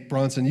 hey,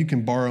 Bronson, you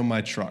can borrow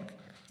my truck,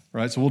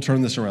 right? So we'll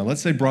turn this around.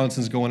 Let's say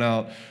Bronson's going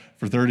out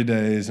for 30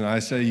 days, and I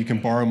say, you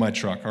can borrow my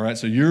truck, all right?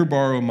 So you're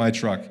borrowing my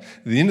truck.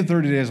 At the end of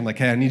 30 days, I'm like,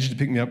 hey, I need you to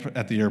pick me up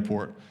at the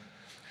airport.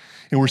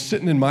 And we're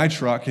sitting in my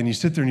truck, and you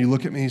sit there and you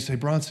look at me and you say,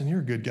 Bronson, you're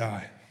a good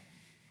guy.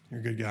 You're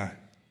a good guy.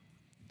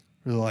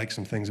 Really like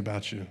some things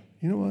about you.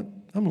 You know what?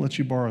 I'm going to let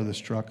you borrow this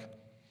truck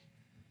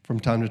from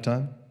time to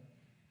time.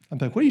 I'm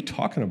like, what are you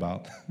talking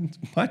about? It's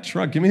my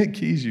truck. Give me the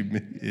keys, you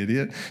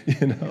idiot.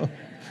 You know,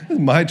 it's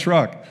my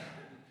truck.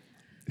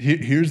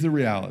 Here's the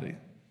reality.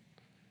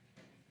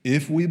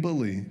 If we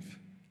believe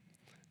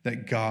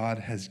that God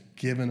has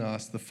given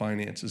us the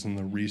finances and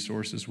the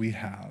resources we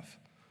have,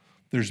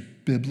 there's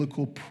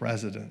biblical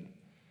precedent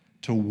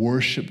to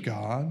worship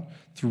God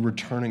through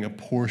returning a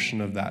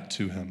portion of that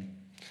to him.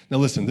 Now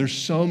listen, there's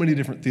so many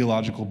different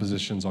theological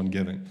positions on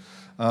giving.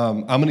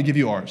 I'm going to give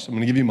you ours. I'm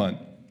going to give you mine.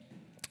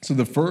 So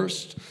the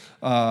first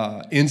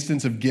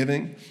instance of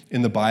giving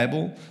in the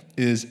Bible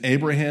is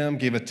Abraham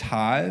gave a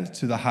tithe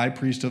to the high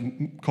priest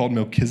called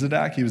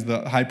Melchizedek. He was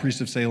the high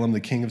priest of Salem, the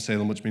king of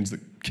Salem, which means the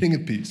king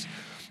of peace.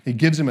 He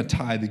gives him a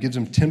tithe. He gives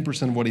him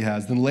 10% of what he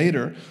has. Then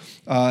later,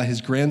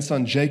 his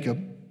grandson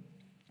Jacob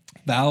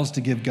vows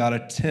to give God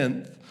a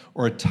tenth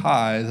or a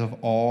tithe of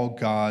all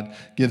God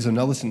gives him.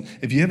 Now listen,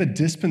 if you have a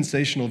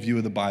dispensational view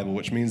of the Bible,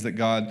 which means that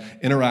God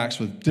interacts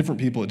with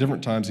different people at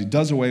different times, he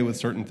does away with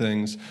certain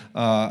things,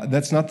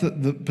 that's not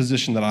the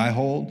position that I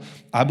hold.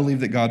 I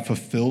believe that God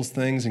fulfills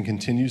things and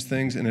continues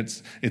things, and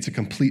it's a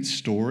complete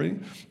story.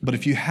 But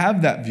if you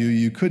have that view,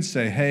 you could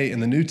say, hey,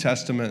 in the New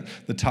Testament,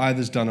 the tithe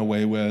is done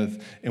away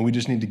with, and we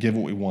just need to give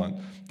what we want.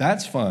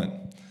 That's fine.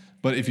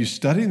 But if you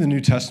study the New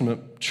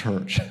Testament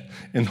church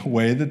in the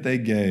way that they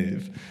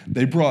gave,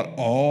 they brought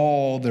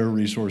all their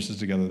resources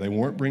together. They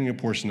weren't bringing a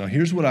portion. Now,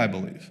 here's what I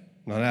believe.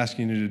 I'm not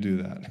asking you to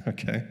do that,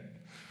 okay?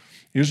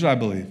 Here's what I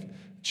believe.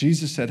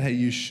 Jesus said, hey,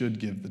 you should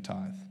give the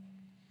tithe.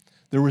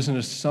 There was an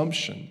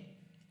assumption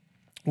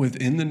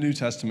within the New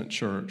Testament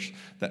church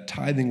that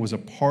tithing was a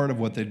part of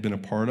what they'd been a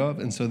part of,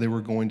 and so they were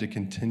going to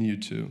continue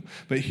to.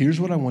 But here's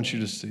what I want you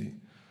to see.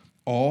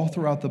 All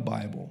throughout the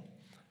Bible,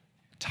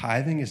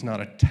 tithing is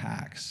not a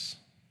tax,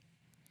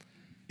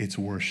 it's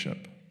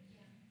worship.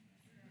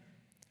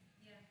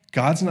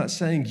 God's not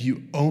saying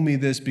you owe me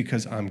this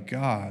because I'm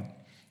God.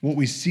 What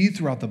we see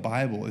throughout the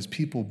Bible is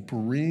people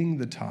bring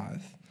the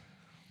tithe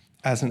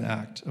as an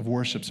act of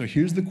worship. So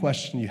here's the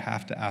question you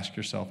have to ask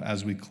yourself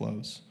as we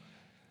close.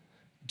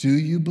 Do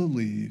you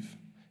believe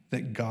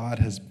that God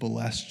has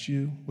blessed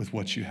you with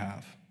what you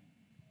have?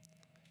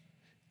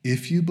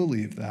 If you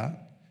believe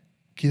that,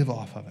 give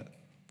off of it.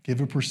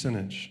 Give a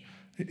percentage.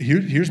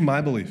 Here's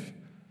my belief,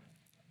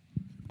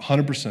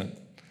 100%.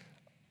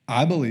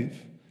 I believe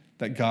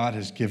that God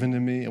has given to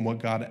me and what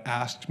God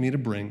asked me to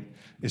bring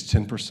is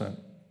 10%.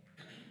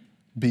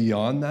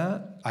 Beyond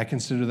that, I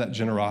consider that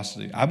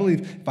generosity. I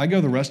believe if I go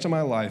the rest of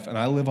my life and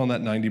I live on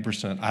that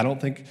 90%, I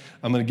don't think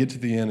I'm going to get to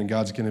the end and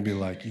God's going to be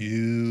like,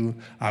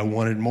 I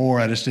wanted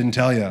more, I just didn't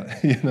tell you,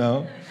 you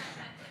know?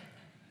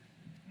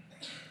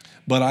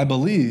 But I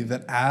believe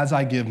that as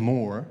I give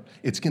more,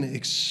 it's going to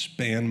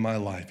expand my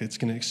life. It's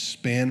going to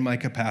expand my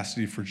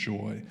capacity for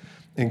joy.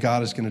 And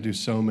God is going to do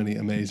so many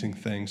amazing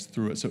things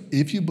through it. So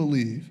if you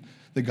believe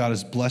that God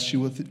has blessed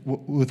you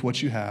with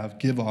what you have,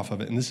 give off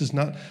of it. And this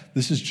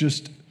is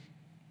just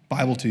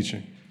Bible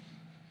teaching.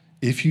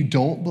 If you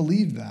don't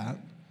believe that,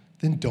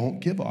 then don't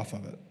give off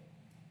of it.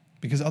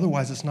 Because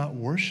otherwise it's not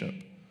worship.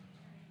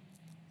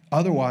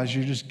 Otherwise,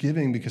 you're just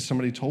giving because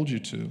somebody told you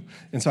to.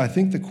 And so I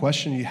think the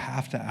question you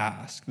have to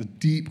ask, the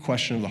deep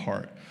question of the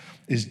heart,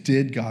 is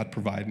did God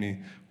provide me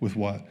with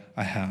what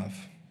I have?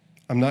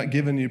 I'm not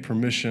giving you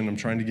permission. I'm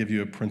trying to give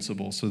you a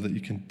principle so that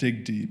you can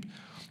dig deep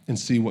and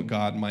see what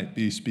God might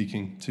be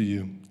speaking to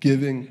you.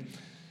 Giving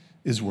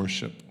is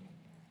worship.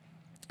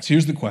 So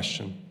here's the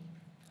question.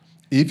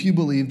 If you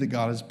believe that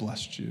God has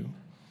blessed you,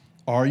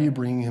 are you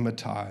bringing him a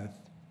tithe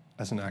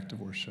as an act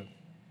of worship?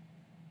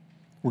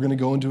 We're going to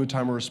go into a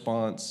time of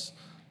response.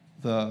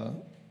 The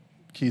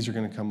keys are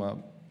going to come up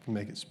and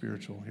make it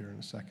spiritual here in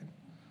a second.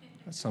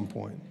 At some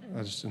point.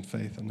 I just in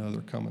faith, I know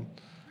they're coming.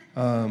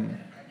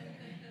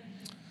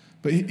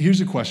 But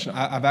here's a question.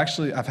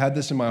 I've had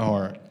this in my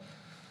heart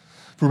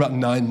for about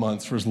 9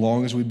 months, for as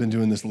long as we've been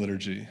doing this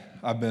liturgy.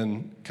 I've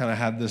been kind of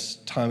had this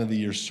time of the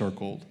year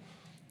circled.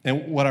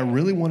 And what I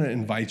really want to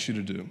invite you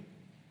to do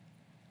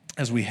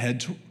as we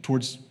head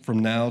towards from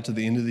now to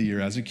the end of the year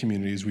as a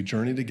community, as we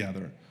journey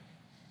together,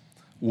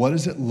 what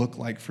does it look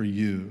like for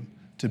you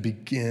to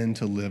begin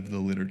to live the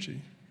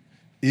liturgy?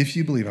 If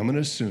you believe, I'm going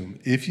to assume,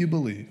 if you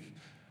believe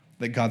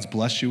that God's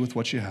blessed you with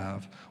what you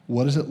have,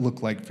 what does it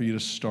look like for you to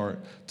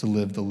start to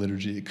live the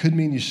liturgy? It could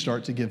mean you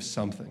start to give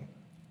something.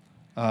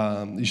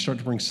 You start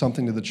to bring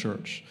something to the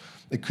church.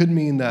 It could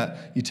mean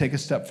that you take a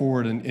step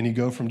forward and you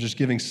go from just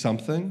giving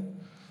something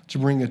to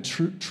bring a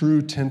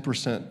true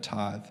 10%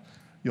 tithe.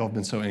 You all have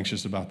been so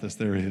anxious about this.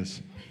 There he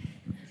is.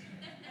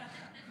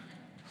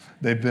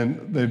 They've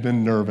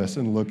been nervous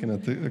and looking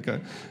at the,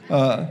 okay.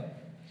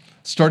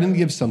 starting to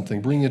give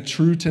something, bringing a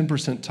true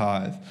 10%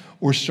 tithe,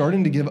 or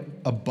starting to give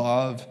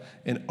above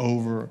and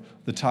over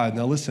the tithe.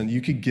 Now listen,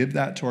 you could give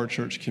that to our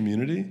church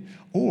community,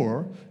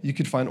 or you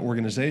could find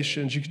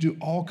organizations, you could do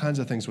all kinds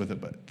of things with it.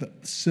 But the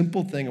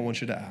simple thing I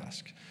want you to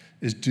ask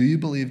is, do you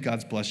believe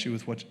God's blessed you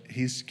with what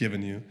he's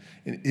given you?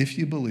 And if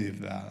you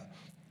believe that,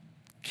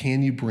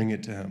 can you bring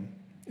it to him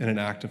in an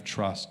act of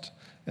trust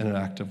and an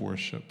act of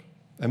worship?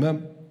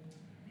 Amen?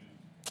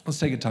 Let's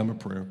take a time of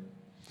prayer.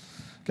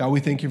 God,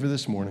 we thank you for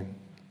this morning.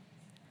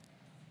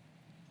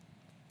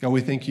 God,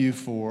 we thank you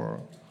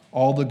for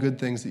all the good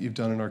things that you've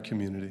done in our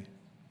community.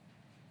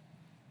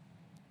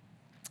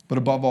 But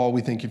above all,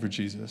 we thank you for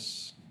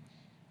Jesus.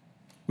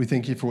 We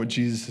thank you for what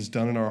Jesus has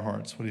done in our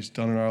hearts, what he's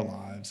done in our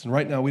lives. And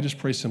right now, we just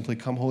pray simply,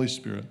 come, Holy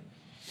Spirit.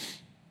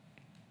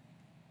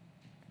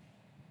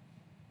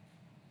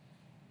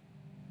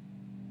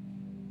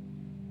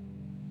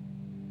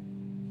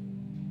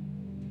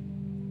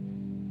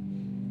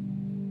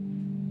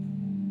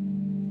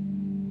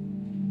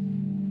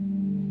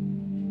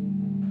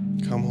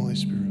 Come, Holy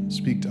Spirit,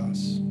 speak to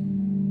us.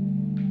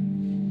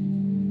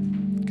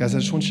 Guys, I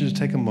just want you to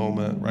take a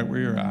moment right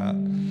where you're at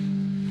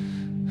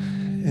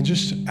and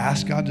just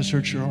ask God to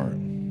search your heart.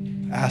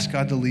 Ask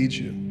God to lead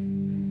you.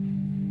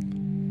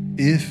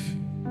 If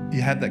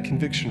you had that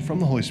conviction from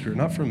the Holy Spirit,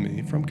 not from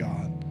me, from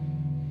God,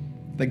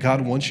 that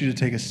God wants you to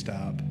take a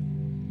step,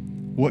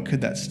 what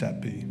could that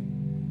step be?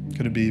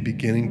 Could it be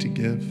beginning to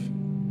give?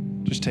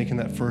 Just taking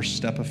that first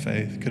step of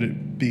faith? Could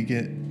it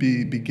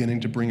be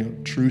beginning to bring a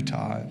true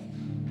tithe,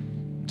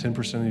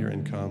 10% of your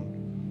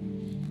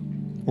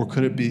income? Or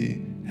could it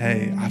be,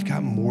 hey, I've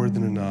got more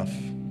than enough?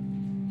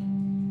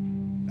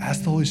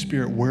 Ask the Holy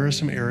Spirit, where are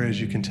some areas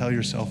you can tell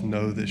yourself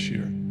no this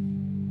year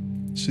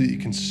so that you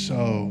can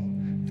sow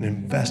and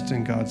invest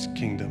in God's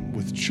kingdom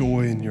with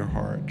joy in your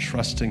heart,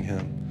 trusting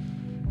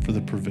him for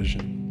the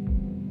provision.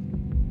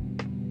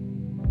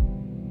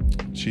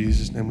 In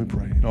Jesus' name we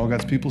pray. And all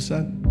God's people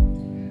said,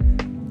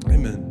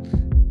 amen.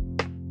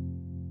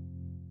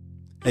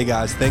 Hey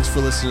guys, thanks for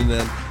listening in.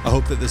 I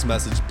hope that this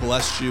message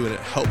blessed you and it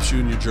helps you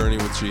in your journey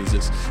with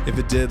Jesus. If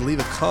it did, leave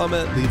a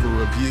comment, leave a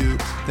review.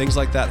 Things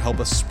like that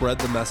help us spread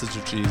the message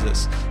of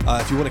Jesus.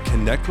 If you want to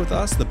connect with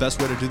us, the best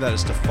way to do that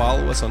is to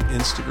follow us on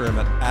Instagram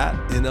at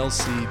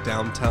NLC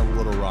Downtown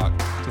Little Rock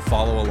to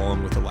follow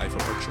along with the life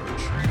of our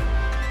church.